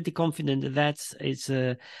 but I'm pretty confident that it's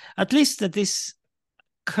at least that this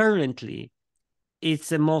currently it's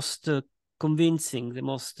the most convincing, the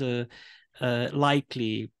most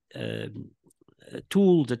likely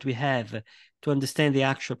tool that we have to understand the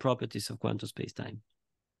actual properties of quantum space-time.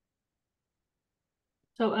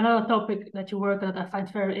 So another topic that you work on that I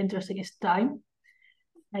find very interesting is time.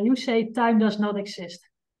 And you say time does not exist.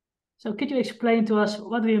 So could you explain to us,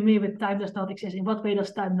 what do you mean with time does not exist? In what way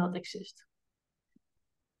does time not exist?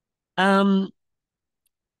 Not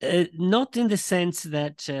in the sense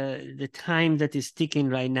that the time that is ticking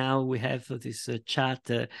right now we have for this chat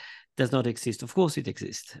does not exist. Of course it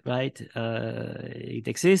exists, right? It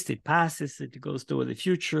exists, it passes, it goes toward the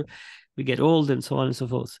future, we get old and so on and so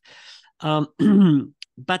forth.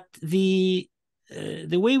 But the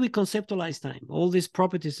way we conceptualize time, all these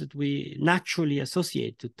properties that we naturally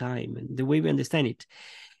associate to time and the way we understand it,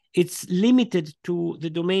 it's limited to the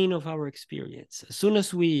domain of our experience. As soon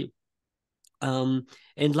as we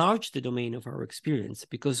enlarge the domain of our experience,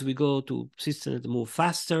 because we go to systems that move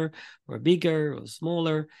faster or bigger or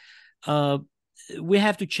smaller, we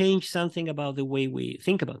have to change something about the way we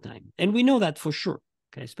think about time. And we know that for sure.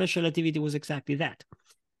 Okay, special relativity was exactly that.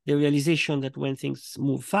 The realization that when things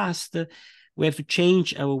move fast, we have to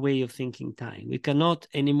change our way of thinking time. We cannot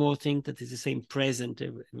anymore think that it's the same present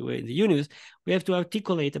everywhere in the universe. We have to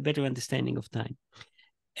articulate a better understanding of time.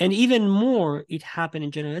 And even more, it happened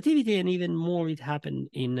in general relativity, and even more, it happened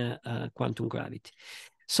in quantum gravity.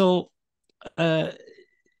 So the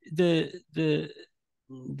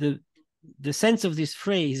sense of this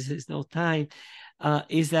phrase, "there's no time,"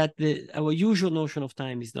 is that our usual notion of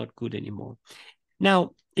time is not good anymore.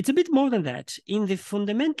 Now, it's a bit more than that. In the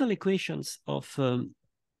fundamental equations of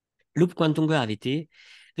loop quantum gravity,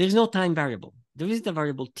 there is no time variable. There isn't a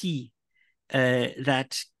variable t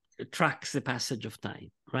that tracks the passage of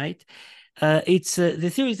time, right?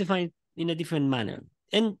 The theory is defined in a different manner.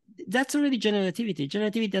 And that's already general relativity. General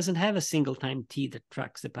relativity doesn't have a single time t that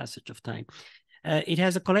tracks the passage of time. It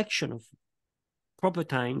has a collection of proper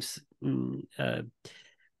times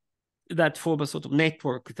that form a sort of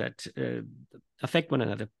network that affect one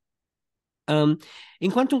another.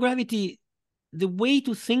 In quantum gravity, the way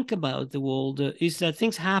to think about the world is that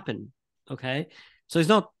things happen, okay? So it's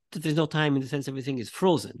not that there's no time in the sense everything is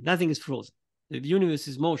frozen. Nothing is frozen. The universe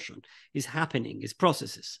is motion, is happening, is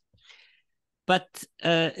processes. But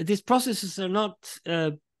these processes are not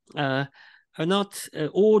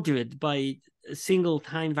ordered by a single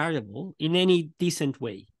time variable in any decent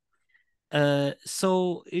way.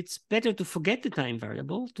 So it's better to forget the time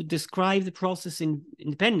variable, to describe the process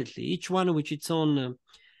independently, each one of which its own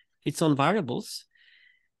variables,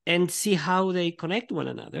 and see how they connect one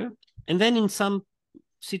another. And then in some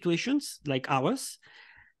situations, like ours,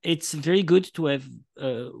 it's very good to have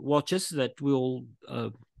watches that will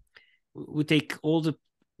we take all the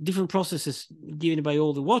different processes given by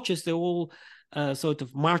all the watches. They all sort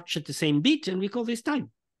of march at the same beat, and we call this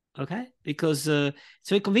time. Okay, because it's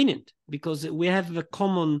very convenient, because we have a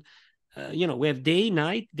common, we have day,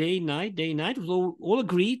 night, day, night, day, night. We all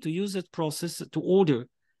agree to use that process to order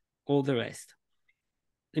all the rest.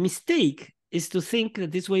 The mistake is to think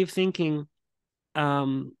that this way of thinking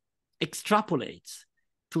extrapolates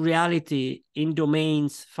to reality in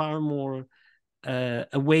domains far more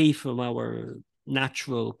away from our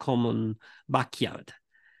natural common backyard.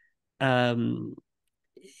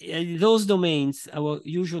 In those domains, our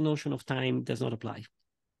usual notion of time does not apply.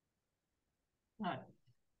 All right.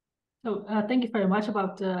 So thank you very much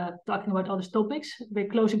about talking about all these topics. We're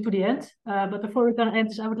closing to the end, but before we can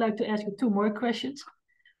end, I would like to ask you 2 more questions.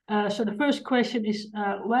 So the first question is,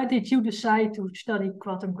 why did you decide to study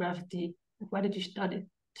quantum gravity? Why did you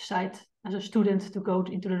decide as a student to go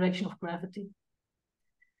into the direction of gravity?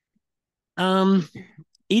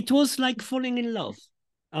 It was like falling in love.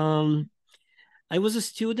 I was a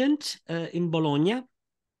student in Bologna,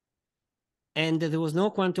 and there was no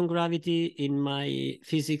quantum gravity in my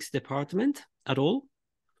physics department at all.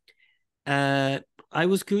 I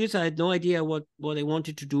was curious. I had no idea what I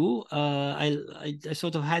wanted to do. I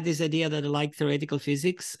sort of had this idea that I liked theoretical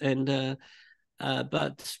physics, and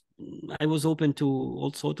but I was open to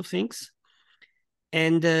all sorts of things.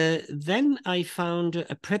 And then I found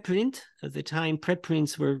a preprint. At the time,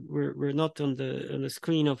 preprints were not on the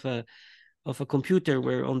screen of a computer,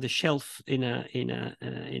 were on the shelf in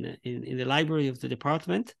the library of the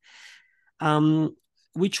department,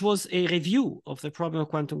 which was a review of the problem of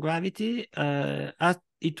quantum gravity as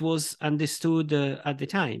it was understood at the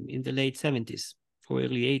time in the late 70s or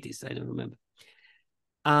early 80s. I don't remember.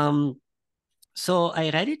 So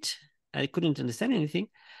I read it. I couldn't understand anything.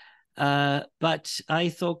 But I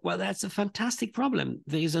thought, well, that's a fantastic problem.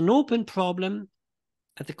 There is an open problem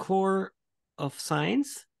at the core of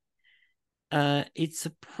science. It's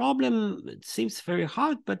a problem, it seems very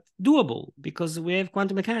hard, but doable, because we have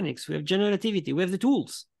quantum mechanics, we have general relativity, we have the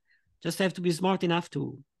tools. Just have to be smart enough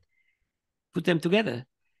to put them together.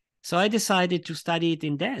 So I decided to study it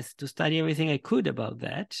in depth, to study everything I could about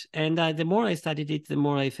that. And the more I studied it, the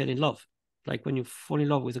more I fell in love. Like when you fall in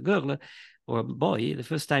love with a girl or a boy, the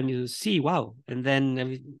first time you see, wow. And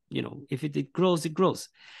then, if it grows, it grows.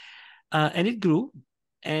 And it grew.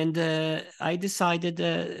 And I decided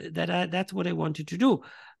that that's what I wanted to do.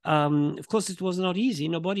 Of course, it was not easy.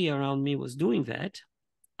 Nobody around me was doing that.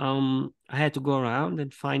 I had to go around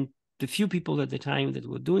and find the few people at the time that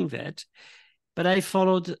were doing that. But I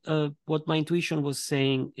followed what my intuition was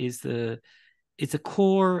saying is it's a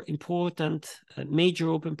core, important, major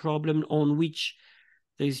open problem on which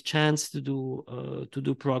there is chance to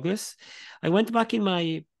do progress. I went back in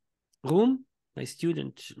my room, my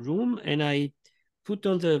student room, and I put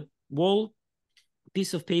on the wall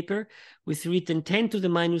piece of paper with written 10 to the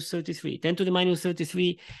minus 33. 10 to the minus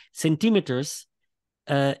 33 centimeters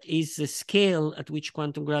is the scale at which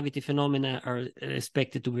quantum gravity phenomena are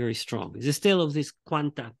expected to be very strong. It's the scale of this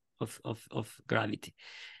quanta of gravity.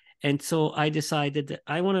 And so I decided that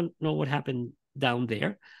I want to know what happened down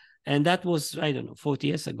there. And that was, I don't know, 40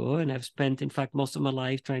 years ago. And I've spent, in fact, most of my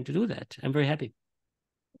life trying to do that. I'm very happy.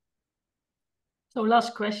 So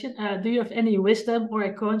last question, do you have any wisdom or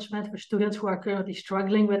encouragement for students who are currently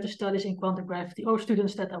struggling with the studies in quantum gravity, or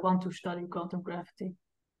students that want to study quantum gravity?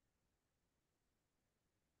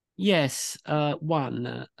 Yes,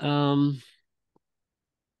 one,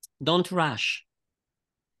 don't rush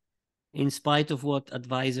in spite of what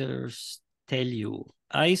advisors tell you.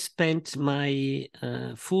 I spent my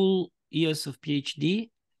full years of PhD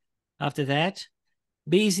after that,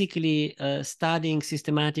 basically studying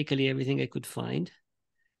systematically everything I could find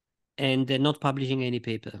and not publishing any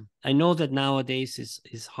paper. I know that nowadays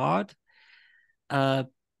is hard,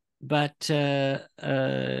 but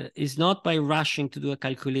it's not by rushing to do a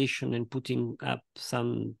calculation and putting up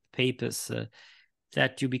some papers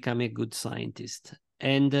that you become a good scientist.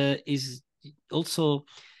 And is also,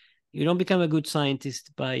 you don't become a good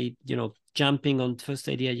scientist by, you know, jumping on the first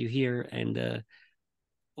idea you hear and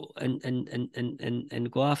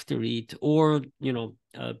go after it, or, you know,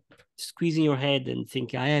 squeezing your head and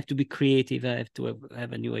thinking, I have to be creative, I have to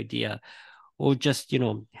have a new idea, or just, you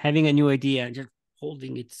know, having a new idea and just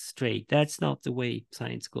holding it straight. That's not the way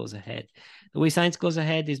science goes ahead. The way science goes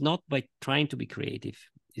ahead is not by trying to be creative,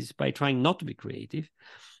 it's by trying not to be creative,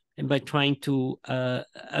 and by trying to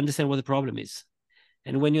understand what the problem is.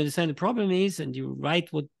 And when you understand the problem is, and you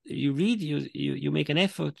write what you read, you make an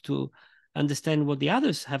effort to understand what the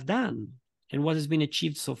others have done and what has been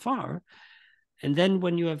achieved so far. And then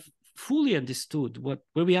when you have fully understood where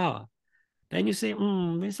we are, then you say,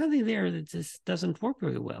 there's something there that just doesn't work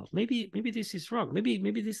very well. Maybe this is wrong.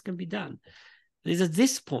 Maybe this can be done. There's at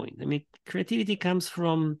this point, I mean, creativity comes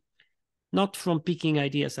from, not from picking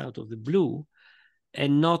ideas out of the blue,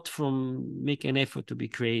 and not from making an effort to be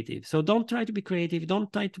creative. So don't try to be creative. Don't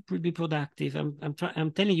try to be productive.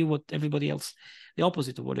 I'm telling you what everybody else, the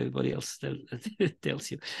opposite of what everybody else tells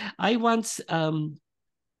you. I once,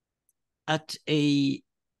 at a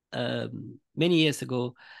many years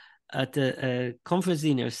ago, at a conference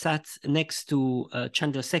dinner, sat next to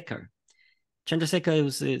Chandrasekhar. Chandrasekhar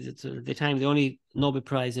was at the time the only Nobel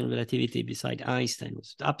Prize in relativity beside Einstein.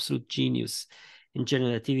 Was the absolute genius in general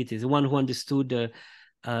relativity, the one who understood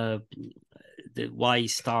why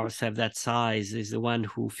stars have that size, is the one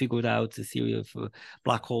who figured out the theory of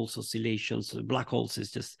black holes oscillations. Black holes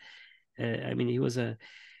is just, I mean, he was a,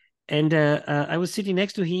 and I was sitting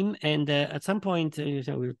next to him, and at some point, we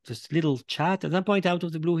were just little chat. At some point, out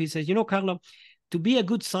of the blue, he says, "You know, Carlo, to be a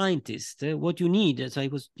good scientist, what you need," as I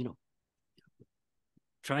was, you know,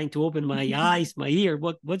 trying to open my eyes, my ear,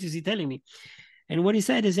 what is he telling me? And what he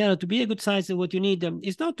said is, to be a good scientist, what you need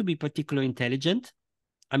is not to be particularly intelligent.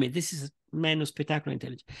 I mean, this is a man of spectacular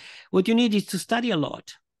intelligence. What you need is to study a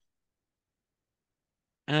lot.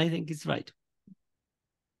 And I think it's right.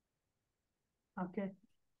 Okay.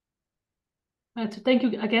 So thank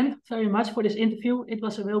you again very much for this interview. It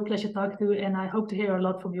was a real pleasure talking to you, and I hope to hear a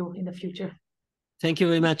lot from you in the future. Thank you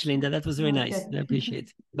very much, Linda. That was very nice. I appreciate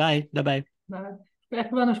it. Bye. Bye-bye. Bye. For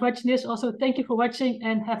everyone who's watching this, also thank you for watching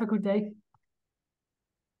and have a good day.